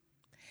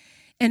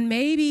 And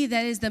maybe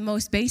that is the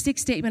most basic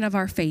statement of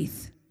our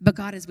faith, but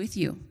God is with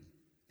you,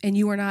 and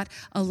you are not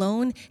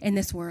alone in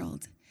this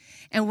world.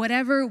 And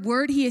whatever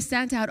word he has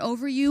sent out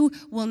over you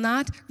will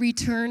not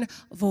return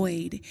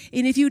void.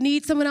 And if you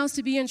need someone else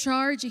to be in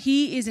charge,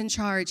 he is in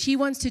charge. He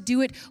wants to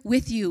do it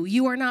with you.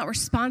 You are not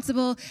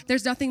responsible.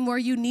 There's nothing more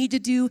you need to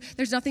do.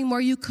 There's nothing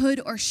more you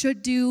could or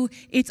should do.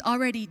 It's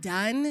already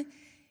done,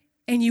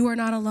 and you are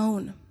not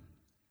alone.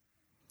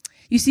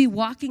 You see,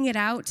 walking it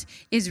out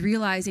is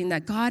realizing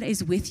that God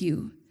is with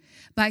you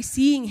by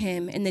seeing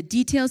him in the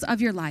details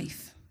of your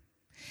life.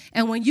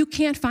 And when you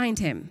can't find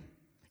him,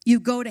 you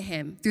go to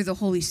him through the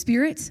Holy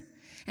Spirit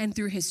and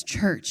through his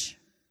church,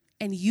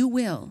 and you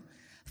will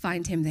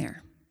find him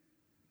there.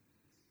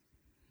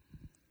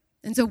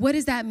 And so what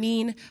does that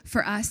mean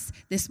for us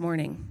this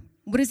morning?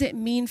 What does it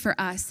mean for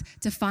us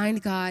to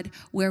find God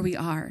where we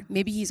are?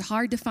 Maybe he's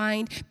hard to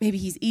find. Maybe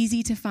he's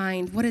easy to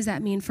find. What does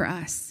that mean for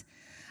us?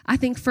 I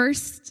think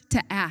first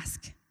to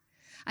ask.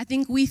 I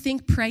think we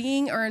think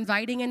praying or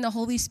inviting in the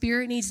Holy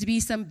Spirit needs to be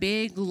some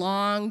big,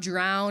 long,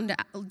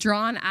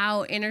 drawn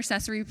out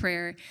intercessory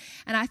prayer.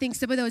 And I think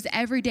some of those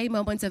everyday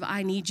moments of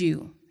I need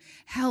you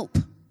Help.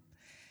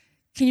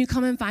 Can you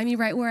come and find me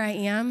right where I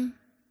am?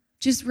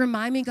 Just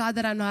remind me, God,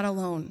 that I'm not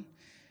alone.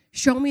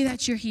 Show me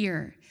that you're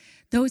here.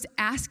 Those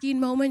asking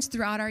moments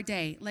throughout our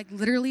day, like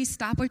literally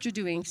stop what you're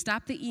doing,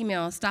 stop the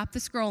email, stop the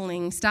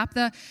scrolling, stop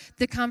the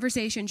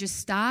conversation, just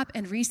stop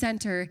and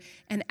recenter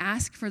and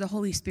ask for the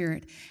Holy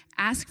Spirit.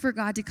 Ask for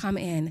God to come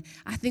in.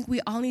 I think we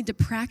all need to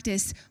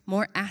practice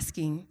more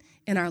asking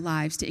in our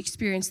lives to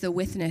experience the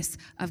witness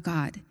of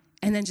God,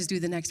 and then just do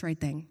the next right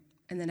thing,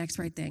 and the next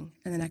right thing,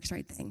 and the next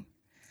right thing.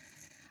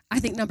 I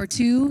think number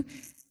 2,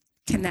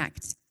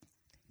 connect.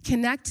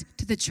 Connect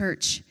to the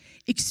church.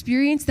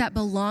 Experience that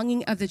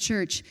belonging of the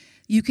church.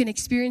 You can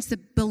experience the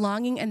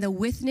belonging and the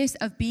witness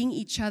of being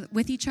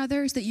with each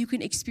other so that you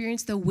can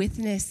experience the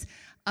witness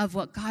of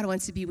what God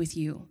wants to be with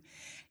you.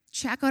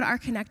 Check out our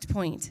Connect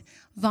Point.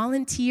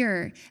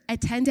 Volunteer.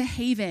 Attend a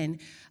Haven.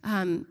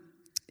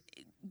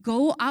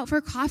 Go out for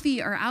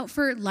coffee or out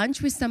for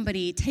lunch with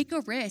somebody. Take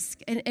a risk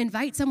and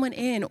invite someone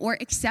in or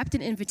accept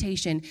an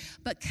invitation.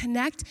 But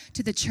connect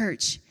to the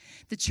church.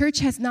 The church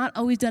has not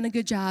always done a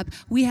good job.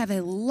 We have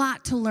a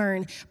lot to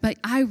learn, but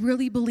I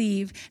really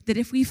believe that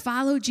if we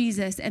follow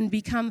Jesus and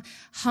become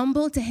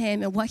humble to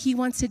him and what he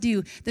wants to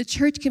do, the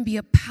church can be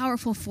a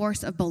powerful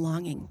force of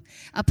belonging,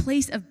 a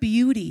place of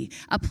beauty,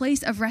 a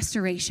place of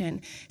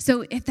restoration.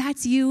 So if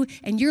that's you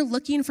and you're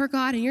looking for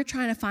God and you're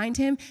trying to find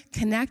him,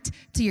 connect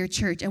to your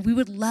church. And we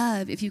would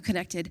love if you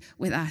connected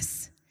with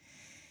us.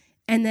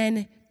 And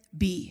then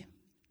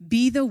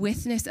be the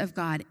witness of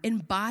God.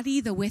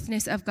 Embody the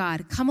witness of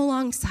God. Come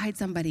alongside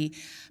somebody.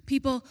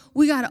 People,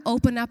 we got to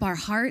open up our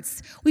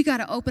hearts. We got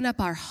to open up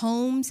our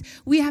homes.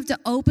 We have to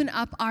open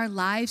up our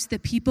lives to the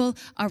people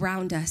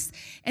around us.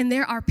 And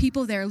there are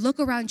people there. Look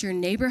around your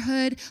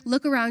neighborhood.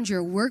 Look around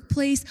your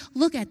workplace.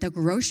 Look at the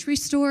grocery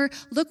store.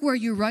 Look where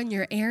you run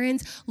your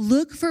errands.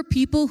 Look for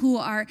people who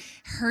are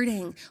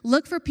hurting.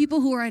 Look for people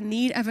who are in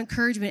need of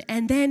encouragement.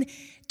 And then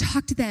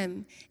talk to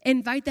them,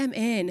 invite them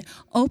in,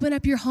 open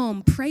up your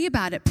home, pray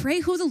about it, pray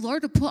who the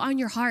Lord will put on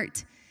your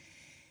heart.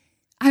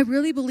 I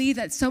really believe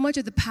that so much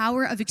of the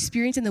power of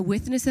experiencing the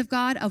witness of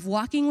God, of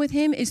walking with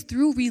him, is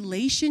through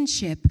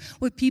relationship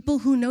with people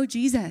who know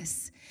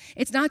Jesus.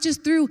 It's not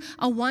just through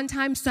a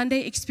one-time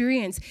Sunday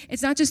experience.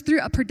 It's not just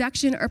through a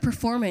production or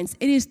performance.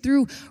 It is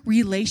through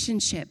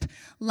relationship,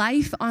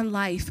 life on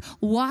life,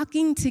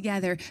 walking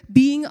together,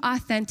 being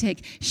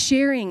authentic,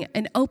 sharing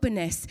an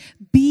openness.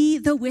 Be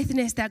the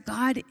witness that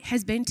God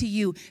has been to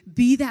you.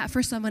 Be that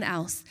for someone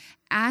else.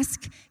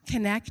 Ask,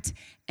 connect,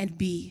 and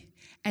be,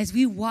 as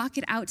we walk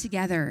it out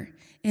together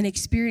and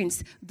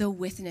experience the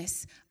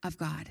witness of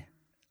God.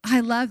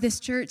 I love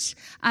this church.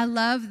 I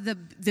love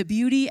the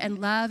beauty and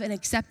love and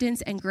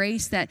acceptance and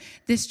grace that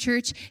this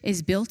church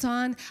is built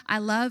on. I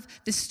love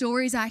the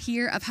stories I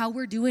hear of how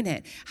we're doing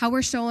it, how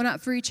we're showing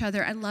up for each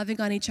other and loving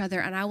on each other.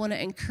 And I want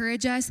to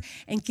encourage us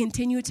and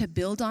continue to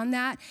build on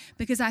that,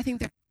 because I think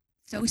there's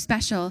so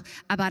special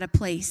about a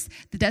place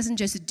that doesn't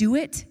just do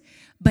it,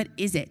 but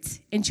is it,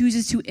 and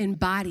chooses to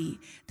embody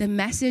the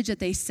message that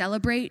they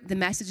celebrate, the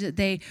message that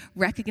they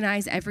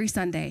recognize every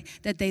Sunday,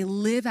 that they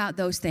live out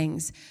those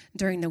things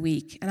during the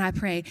week. And I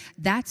pray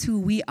that's who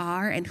we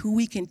are and who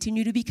we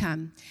continue to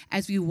become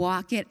as we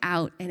walk it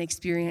out and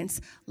experience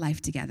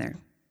life together.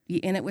 You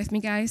in it with me,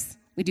 guys?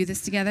 We do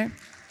this together?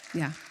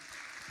 Yeah.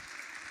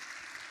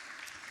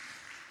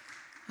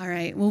 All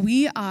right, well,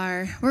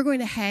 we're going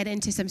to head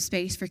into some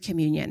space for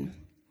communion.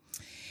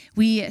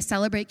 We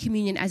celebrate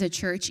communion as a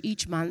church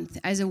each month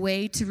as a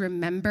way to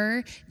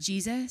remember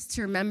Jesus,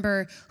 to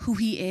remember who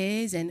he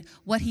is and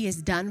what he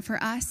has done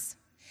for us.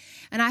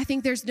 And I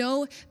think there's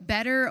no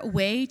better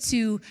way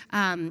to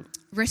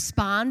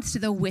respond to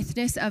the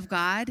witness of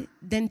God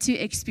than to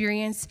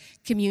experience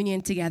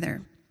communion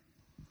together.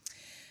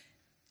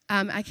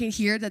 I can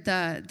hear that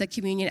the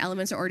communion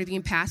elements are already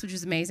being passed, which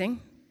is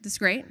amazing. That's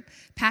great.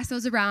 Pass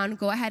those around.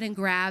 Go ahead and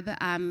grab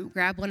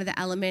one of the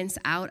elements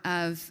out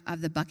of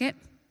the bucket.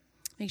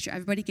 Make sure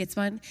everybody gets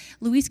one.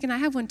 Luis, can I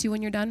have one too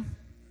when you're done?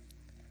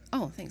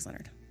 Oh, thanks,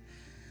 Leonard.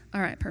 All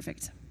right,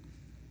 perfect.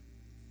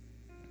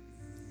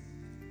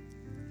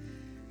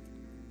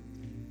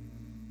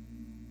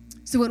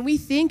 So when we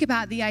think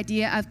about the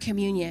idea of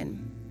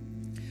communion,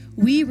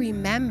 we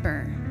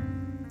remember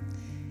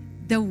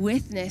the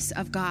witness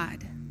of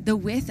God, the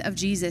with of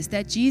Jesus,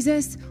 that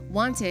Jesus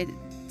wanted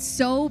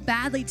so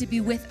badly to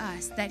be with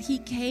us, that he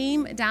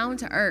came down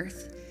to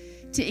earth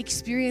to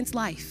experience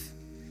life,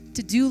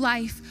 to do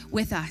life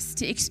with us,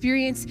 to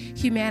experience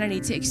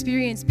humanity, to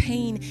experience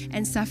pain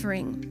and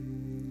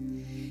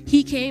suffering.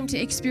 He came to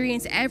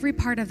experience every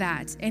part of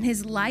that, and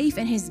his life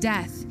and his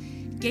death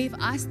gave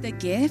us the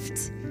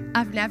gift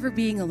of never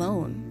being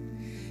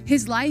alone.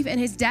 His life and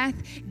his death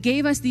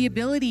gave us the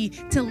ability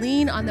to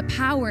lean on the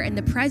power and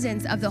the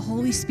presence of the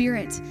Holy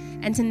Spirit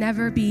and to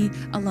never be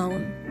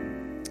alone.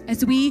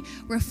 As we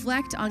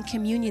reflect on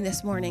communion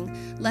this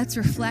morning, let's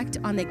reflect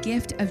on the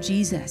gift of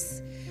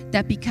Jesus,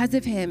 that because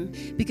of him,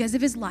 because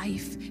of his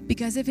life,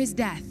 because of his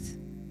death,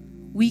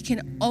 we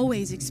can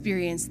always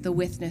experience the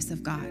witness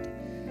of God.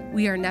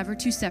 We are never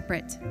too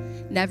separate,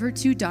 never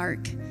too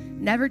dark,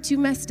 never too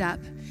messed up,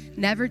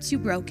 never too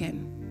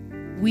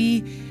broken.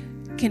 We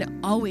can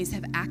always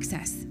have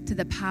access to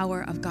the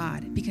power of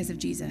God because of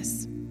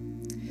Jesus.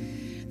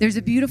 There's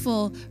a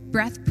beautiful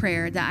breath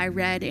prayer that I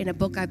read in a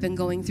book I've been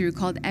going through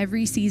called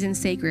Every Season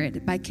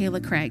Sacred by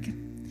Kayla Craig.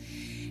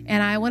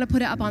 And I want to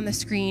put it up on the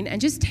screen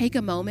and just take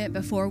a moment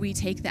before we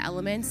take the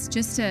elements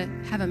just to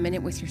have a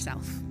minute with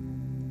yourself.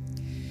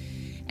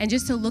 And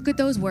just to look at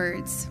those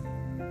words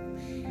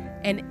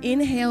and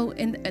inhale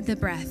in the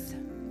breath,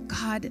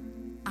 God,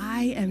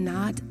 I am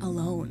not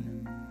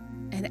alone.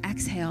 And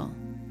exhale,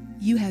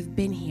 you have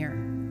been here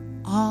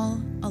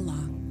all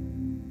along.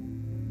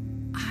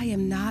 I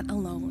am not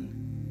alone.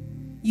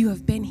 You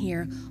have been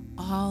here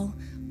all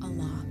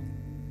along.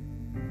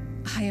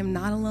 I am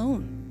not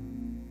alone.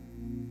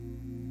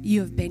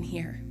 You have been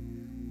here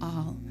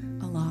all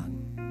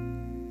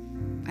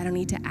along. I don't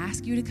need to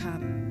ask you to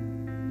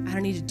come. I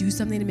don't need to do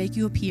something to make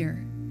you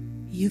appear.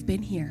 You've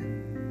been here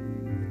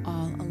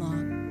all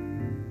along.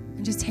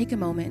 And just take a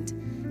moment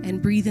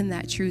and breathe in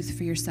that truth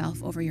for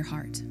yourself over your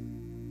heart.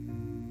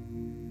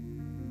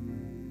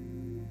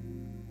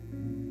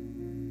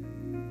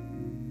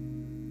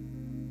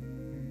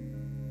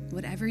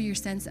 Whatever your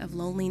sense of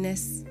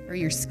loneliness or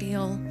your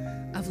scale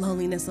of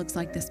loneliness looks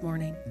like this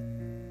morning,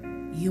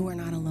 you are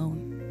not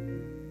alone.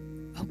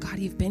 Oh God,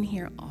 you've been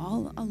here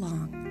all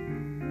along.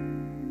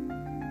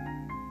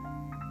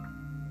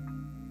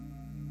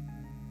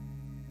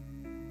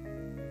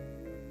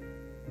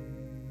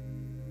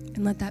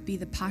 And let that be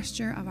the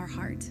posture of our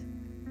heart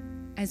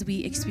as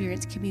we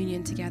experience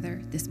communion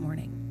together this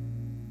morning.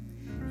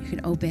 You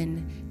can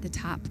open the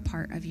top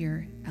part of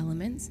your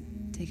elements,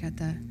 take out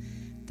the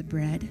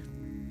bread.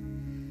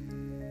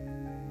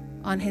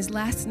 On his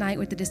last night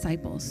with the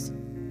disciples,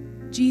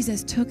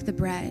 Jesus took the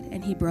bread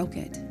and he broke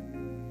it,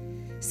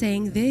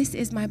 saying, "This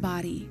is my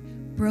body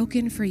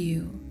broken for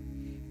you.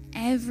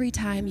 Every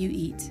time you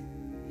eat,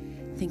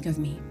 think of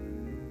me."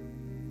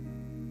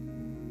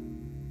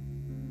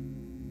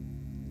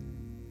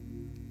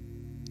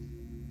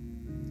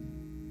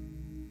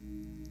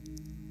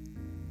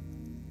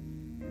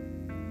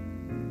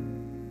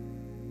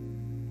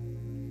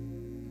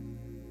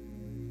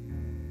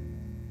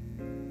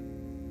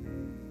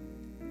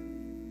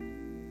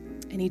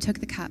 And he took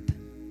the cup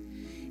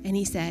and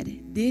he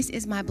said, "This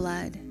is my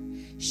blood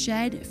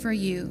shed for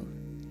you.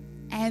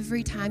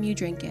 Every time you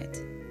drink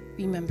it,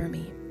 remember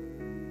me."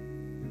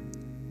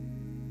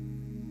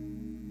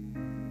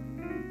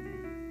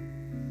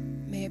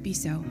 May it be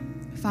so.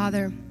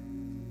 Father,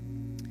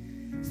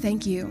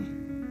 thank you.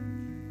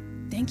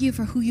 Thank you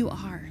for who you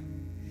are.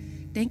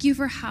 Thank you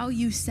for how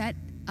you set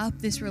up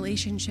this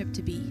relationship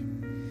to be.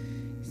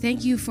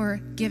 Thank you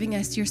for giving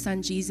us your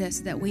son, Jesus,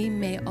 so that we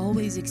may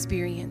always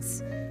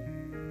experience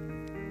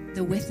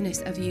the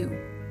witness of you.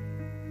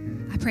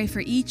 I pray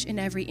for each and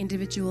every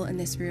individual in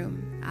this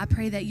room. I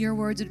pray that your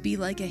words would be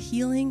like a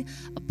healing,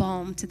 a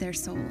balm to their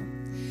soul.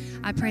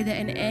 I pray that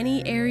in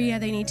any area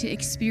they need to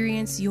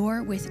experience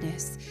your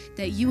witness,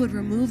 that you would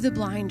remove the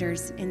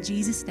blinders in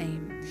Jesus'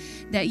 name,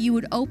 that you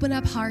would open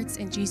up hearts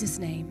in Jesus'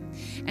 name,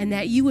 and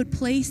that you would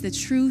place the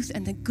truth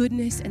and the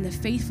goodness and the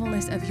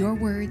faithfulness of your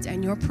words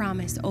and your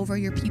promise over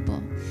your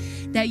people,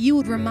 that you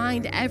would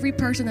remind every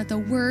person that the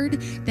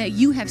word that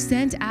you have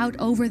sent out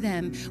over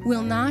them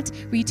will not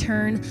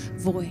return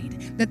void,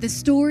 that the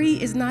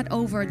story is not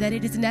over, that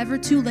it is never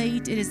too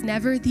late, it is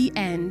never the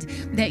end,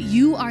 that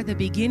you are the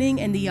beginning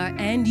and the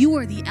end, you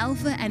are the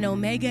Alpha and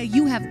Omega,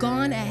 you have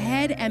gone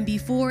ahead and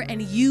before,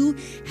 and you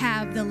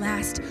have the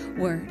last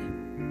word.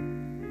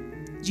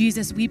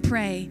 Jesus, we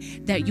pray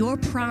that your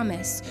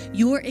promise,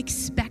 your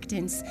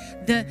expectance,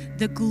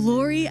 the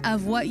glory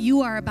of what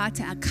you are about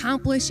to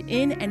accomplish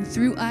in and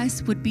through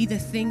us would be the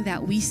thing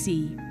that we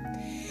see.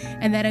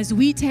 And that as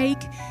we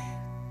take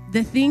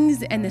the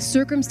things and the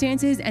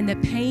circumstances and the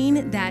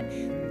pain that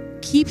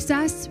keeps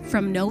us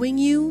from knowing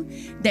you,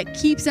 that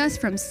keeps us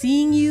from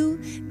seeing you,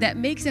 that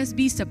makes us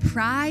be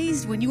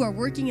surprised when you are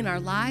working in our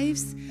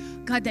lives,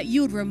 God, that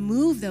you would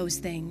remove those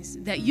things,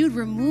 that you'd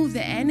remove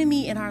the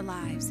enemy in our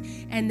lives,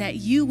 and that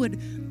you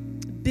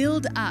would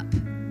build up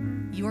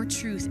your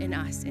truth in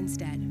us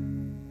instead.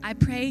 I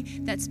pray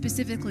that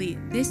specifically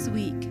this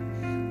week,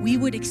 we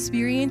would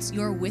experience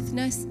your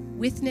witness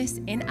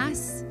in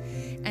us,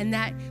 and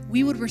that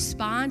we would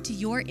respond to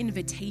your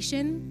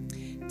invitation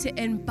to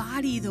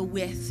embody the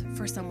with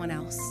for someone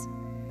else.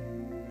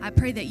 I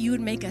pray that you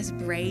would make us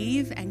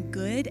brave and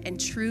good and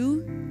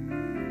true,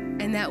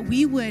 and that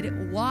we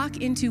would walk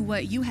into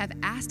what you have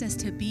asked us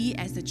to be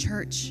as the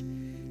church,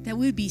 that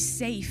we would be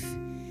safe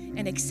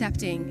and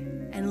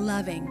accepting and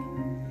loving,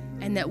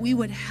 and that we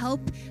would help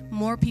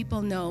more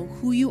people know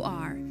who you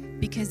are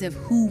because of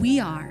who we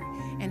are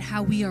and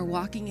how we are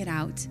walking it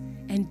out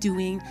and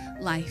doing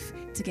life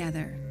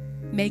together.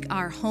 Make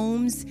our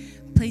homes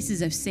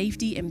places of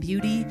safety and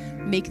beauty.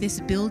 Make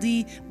this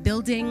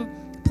building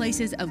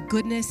places of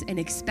goodness and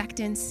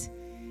expectance.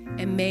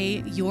 And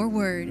may your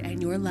word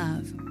and your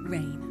love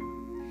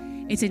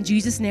reign. It's in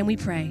Jesus' name we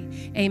pray.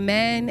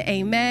 Amen,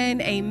 amen,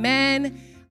 amen.